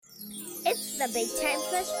the Big Time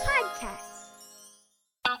Push Podcast.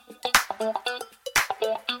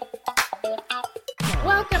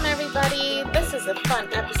 Welcome, everybody. This is a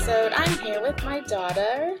fun episode. I'm here with my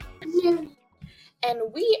daughter. And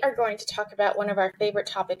we are going to talk about one of our favorite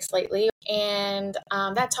topics lately. And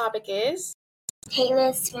that topic is...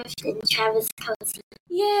 Taylor Swift and Travis Kelce.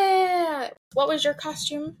 Yeah! What was your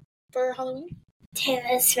costume for Halloween?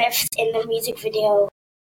 Taylor Swift in the music video.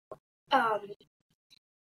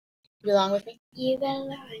 Belong With Me? You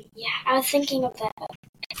belong. Yeah, I was thinking of that.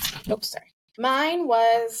 Oops, sorry. Mine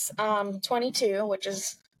was 22, which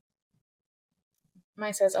is...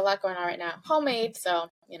 Mine says a lot going on right now. Homemade, so,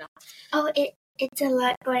 you know. Oh, it's a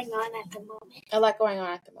lot going on at the moment. A lot going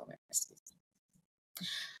on at the moment.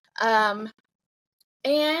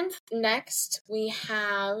 And next we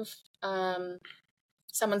have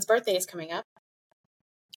someone's birthday is coming up.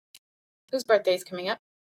 Whose birthday is coming up?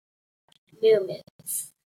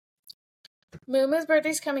 Muumu's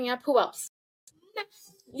birthday's coming up. Who else?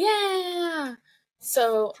 Yeah.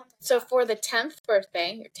 So for the 10th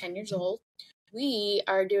birthday, you're 10 years old, we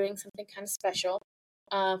are doing something kind of special.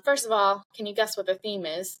 First of all, can you guess what the theme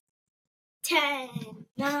is? 10,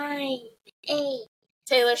 9, 8.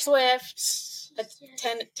 Taylor Swift.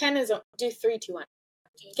 10 is do 3, 2, 1.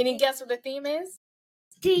 Can you guess what the theme is?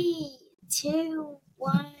 3, 2,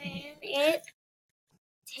 1. It's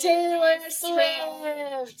Taylor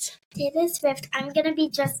Swift. Taylor Swift. I'm gonna be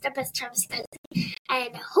dressed up as Travis Kelce,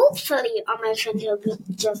 and hopefully all my friends will be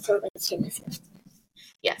dressed up as Taylor Swift.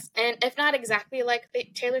 Yes, and if not exactly like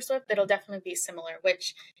Taylor Swift, it'll definitely be similar,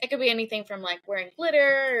 which it could be anything from like wearing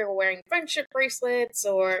glitter or wearing friendship bracelets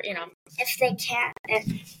or, you know. If they can't,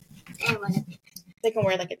 they can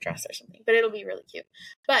wear like a dress or something, but it'll be really cute.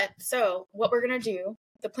 But so what we're going to do,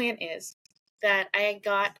 the plan is that I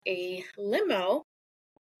got a limo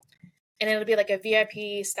and it'll be like a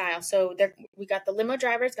VIP style. So we got the limo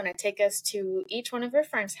driver is going to take us to each one of our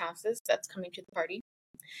friends' houses that's coming to the party.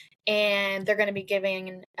 And they're going to be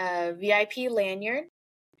giving a VIP lanyard.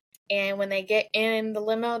 And when they get in the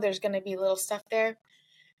limo, there's going to be little stuff there.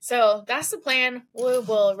 So that's the plan. We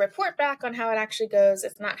will report back on how it actually goes.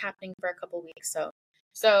 It's not happening for a couple weeks. So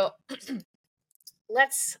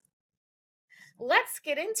let's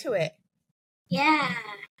get into it. Yeah.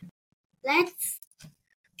 Let's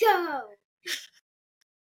go.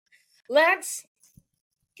 Let's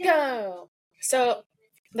go. So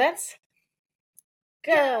let's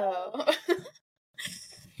go.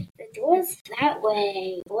 The door's that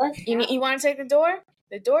way. You want to take the door?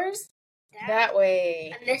 The door's that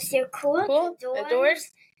way. Unless you're cool. The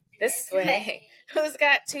door's this way. Who's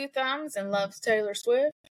got 2 thumbs and loves Taylor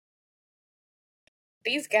Swift?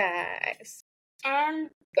 These guys. And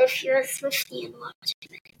if you're a Swiftie and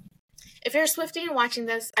watching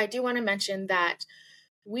this, I do want to mention that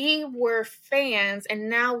we were fans and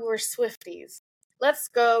now we're Swifties. Let's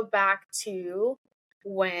go back to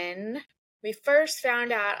when we first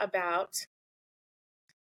found out about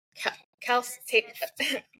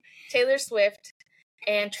Taylor Swift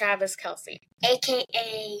and Travis Kelce,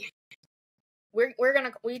 AKA we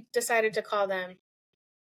decided to call them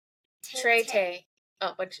Trey Tay.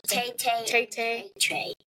 Oh, what did you say? Tay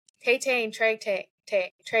and Trey.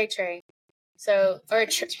 So, or I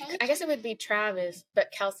guess it would be Travis,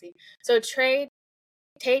 but Kelce. So Tay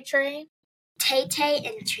and Trey.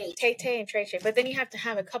 But then you have to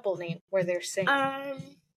have a couple name where they're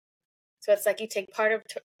singing. So it's like you take part of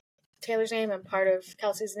Taylor's name and part of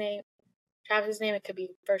Kelce's name, Travis's name. It could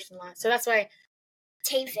be first and last. So that's why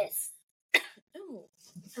Tavis. Oh,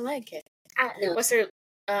 I like it. I don't know. What's her?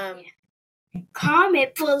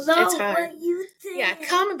 Comment below it's hard. what you think. Yeah,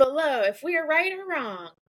 comment below if we are right or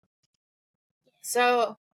wrong.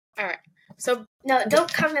 So, all right. So no,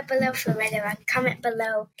 don't comment below for right or wrong. Comment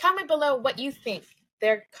below. Comment below what you think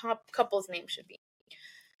their couple's name should be.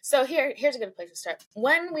 So here's a good place to start.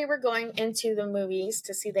 When we were going into the movies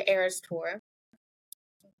to see the Eras tour,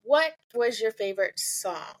 what was your favorite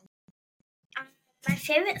song? My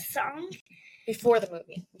favorite song? Before the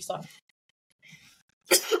movie, we saw it.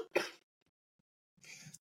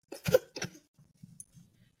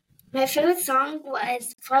 My favorite song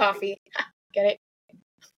was Coffee. Get it?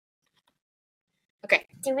 Okay.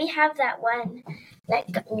 Do we have that one, like,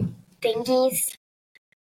 thingies?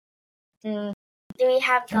 Mm. Do we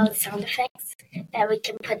have those sound effects that we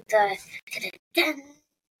can put the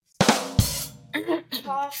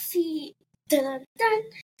coffee, dun.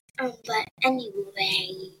 But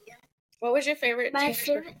anyway. What was your favorite? My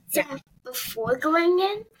favorite song before going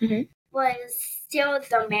in was still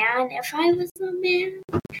The Man. If I was the man,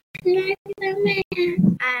 like the man.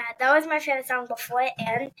 That was my favorite song before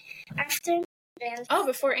and after. Oh,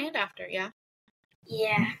 before and after, yeah.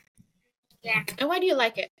 Yeah. Yeah. And why do you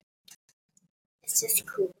like it? It's just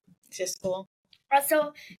cool. It's just cool.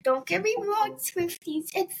 Also, don't get me wrong, Swifties.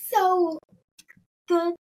 It's so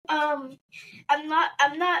good. I'm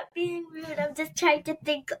not being rude. I'm just trying to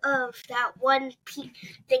think of that one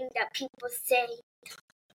thing that people say.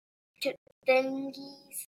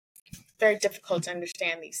 Thingies. Very difficult to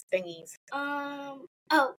understand these thingies.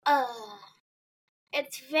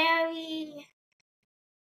 It's very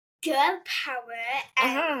girl power.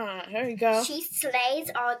 And There you go. she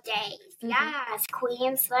slays all day. Mhm. Yes,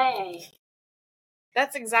 Queen Slay.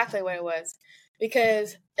 That's exactly what it was.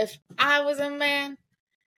 Because if I was a man,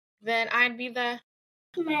 then I'd be the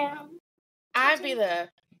Man. I'd be the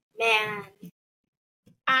Man.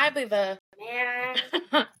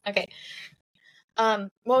 Okay.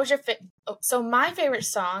 What was your so my favorite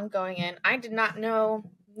song going in, I did not know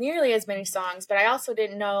nearly as many songs, but I also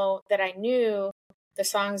didn't know that I knew the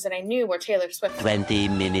songs that I knew were Taylor Swift. 20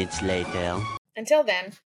 minutes later. Until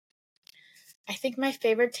then, I think my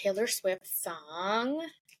favorite Taylor Swift song,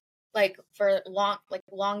 like for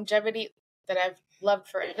longevity that I've loved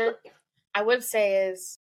forever, I would say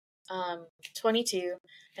is 22.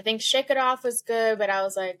 I think Shake It Off was good, but I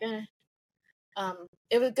was like,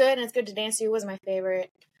 it was good, and It's Good to Dance to You was my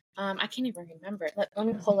favorite. I can't even remember it. Let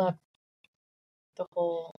me pull up the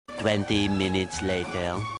whole. 20 minutes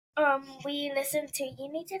later. We listened to You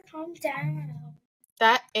Need to Calm Down.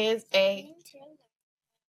 That's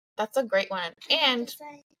a great one. And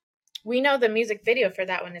we know the music video for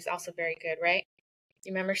that one is also very good, right?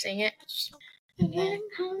 You remember seeing it? Yeah.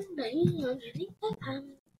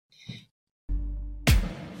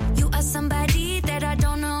 You are somebody that I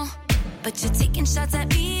don't know, but you're taking shots at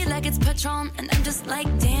me like it's Patron, and I'm just like,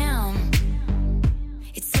 damn.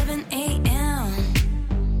 It's 7 a.m.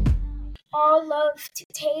 All love to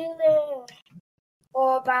Taylor.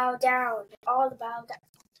 All bow down. All bow down.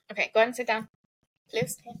 Okay, go ahead and sit down,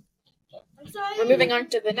 please. I'm sorry. We're moving on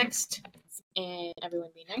to the next. And everyone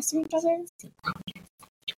be nice to each other.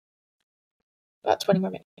 About 20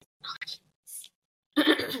 more minutes.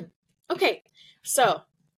 Okay, so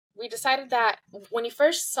we decided that when you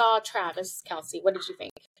first saw Travis Kelce, what did you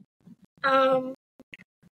think?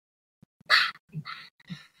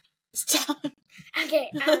 Stop.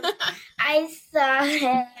 Okay, I thought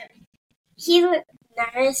he looked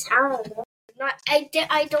nice. I don't know.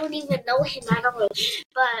 I don't even know him at all.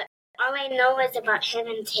 But all I know is about him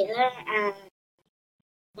and Taylor, and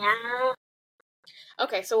yeah.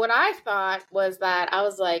 Okay, so what I thought was that I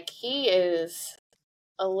was like, he is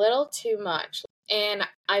a little too much. And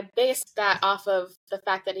I based that off of the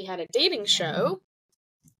fact that he had a dating show.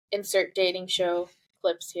 Insert dating show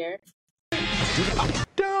clips here.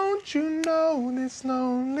 Don't you know this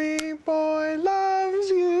lonely boy loves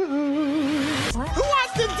you? Who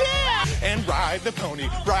wants to dance? And ride the pony,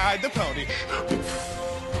 ride the pony.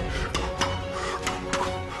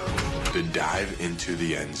 The dive into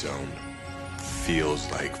the end zone feels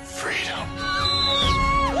like freedom.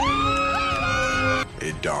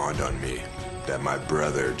 It dawned on me that my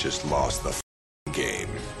brother just lost the game.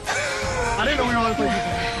 I didn't know we were allowed to play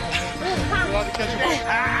defense. You want to catch a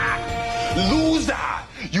ball? Loser!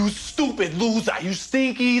 You stupid loser! You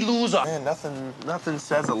stinky loser! Man, nothing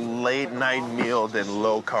says a late night meal than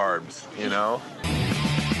low carbs, you know?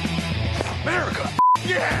 America!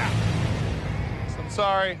 Yeah! I'm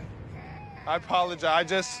sorry. I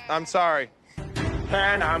apologize. I'm sorry.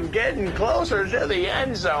 And I'm getting closer to the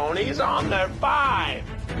end zone. He's on the 5.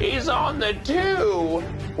 He's on the 2.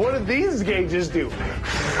 What did these gauges do?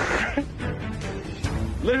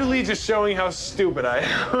 Literally just showing how stupid I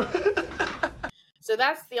am. So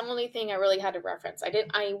that's the only thing I really had to reference.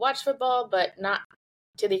 I watched football, but not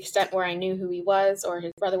to the extent where I knew who he was or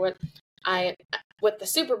his brother was. With the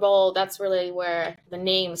Super Bowl, that's really where the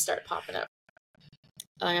names start popping up.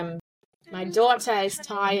 My daughter is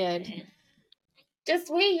tired. Just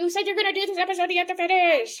wait, you said you're gonna do this episode, you have to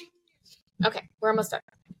finish. Okay, we're almost done.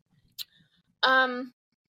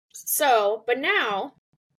 But now,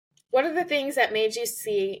 what are the things that made you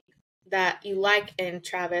see that you like in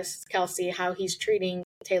Travis Kelce, how he's treating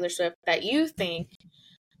Taylor Swift, that you think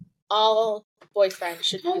all boyfriends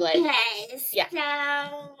should be like? Okay, Yeah.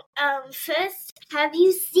 So, first, have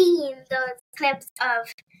you seen those clips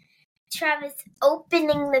of Travis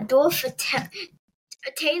opening the door for Taylor?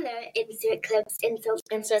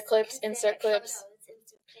 Insert clips.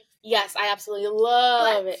 Yes, I absolutely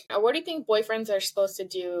love it. What do you think boyfriends are supposed to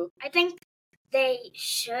do? I think they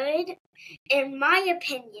should, in my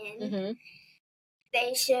opinion,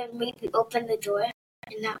 they should maybe open the door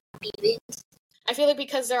and not be rude. I feel like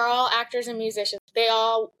because they're all actors and musicians, they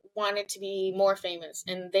all wanted to be more famous,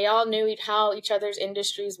 and they all knew how each other's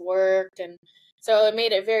industries worked, and so it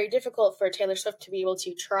made it very difficult for Taylor Swift to be able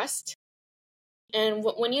to trust. And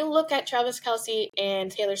when you look at Travis Kelce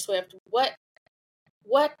and Taylor Swift, what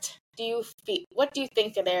do you feel? What do you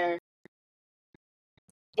think of their?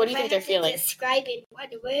 What do you think they're feeling? Describe it one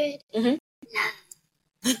word.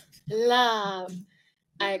 Mm-hmm. Love.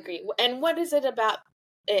 I agree. And what is it about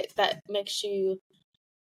it that makes you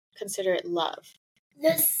consider it love?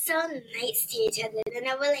 They're so nice to each other. Then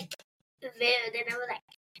I was like,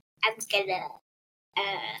 I'm gonna.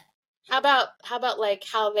 How about like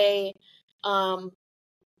how they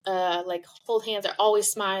like hold hands, are always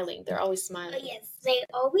smiling. They're always smiling. Oh, yes, they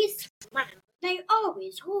always smile. They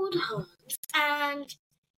always hold hands.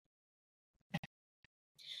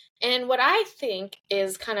 And what I think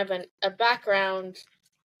is kind of a background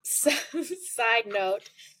side note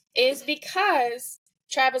is because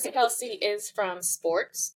Travis Kelce is from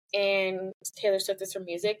sports and Taylor Swift is from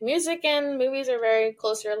music. Music and movies are very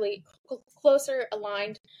closer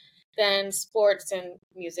aligned than sports and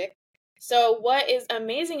music. So what is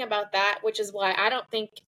amazing about that, which is why I don't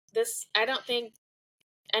think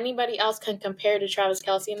anybody else can compare to Travis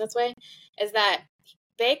Kelce in this way, is that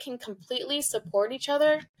they can completely support each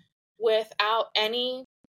other without any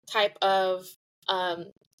type of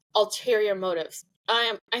ulterior motives.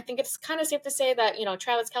 I think it's kind of safe to say that,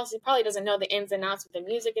 Travis Kelce probably doesn't know the ins and outs of the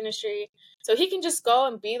music industry, so he can just go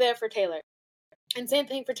and be there for Taylor. And same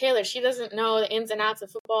thing for Taylor. She doesn't know the ins and outs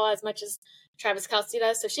of football as much as Travis Kelce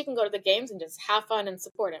does, so she can go to the games and just have fun and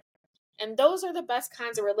support him. And those are the best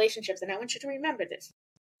kinds of relationships, and I want you to remember this.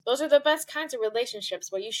 Those are the best kinds of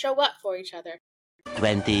relationships where you show up for each other.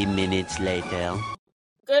 20 minutes later.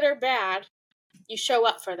 Good or bad, you show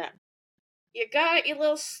up for them. You got it, you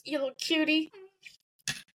little cutie.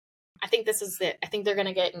 I think this is it. I think they're going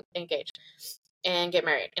to get engaged and get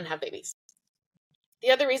married and have babies.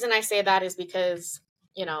 The other reason I say that is because,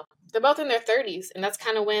 they're both in their 30s, and that's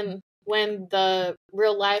kind of when the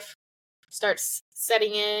real life starts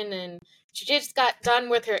setting in, and she just got done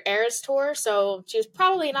with her Eras tour, so she's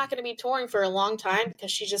probably not going to be touring for a long time because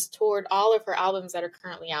she just toured all of her albums that are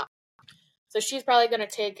currently out. So she's probably going to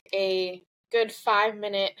take a good 5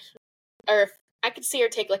 minute, or I could see her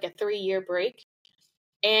take like a 3-year break.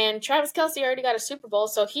 And Travis Kelce already got a Super Bowl,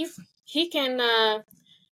 so he can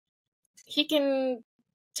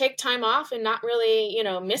take time off and not really,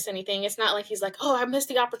 miss anything. It's not like he's like, oh, I missed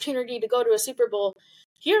the opportunity to go to a Super Bowl.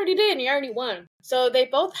 He already did, and he already won. So they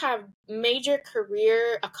both have major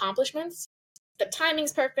career accomplishments. The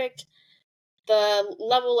timing's perfect. The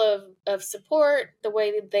level of support, the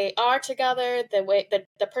way that they are together, the way that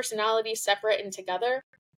the personalities separate and together.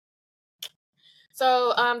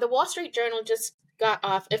 So the Wall Street Journal just got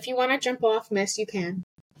off. If you want to jump off, miss, you can.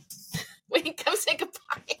 Wait, come say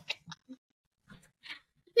goodbye.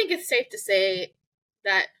 I think it's safe to say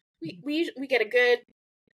that we get a good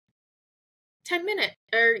 10-minute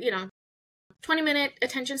or 20-minute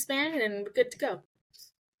attention span, and we're good to go.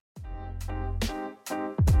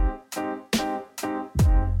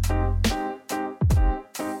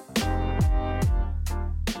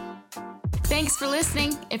 Thanks for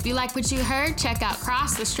listening. If you like what you heard, check out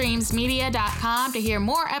crossthestreamsmedia.com to hear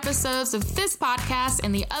more episodes of this podcast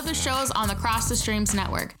and the other shows on the Cross the Streams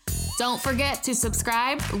network. Don't forget to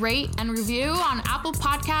subscribe, rate, and review on Apple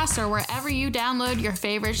Podcasts or wherever you download your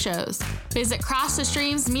favorite shows. Visit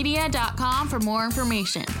crossthestreamsmedia.com for more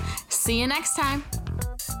information. See you next time.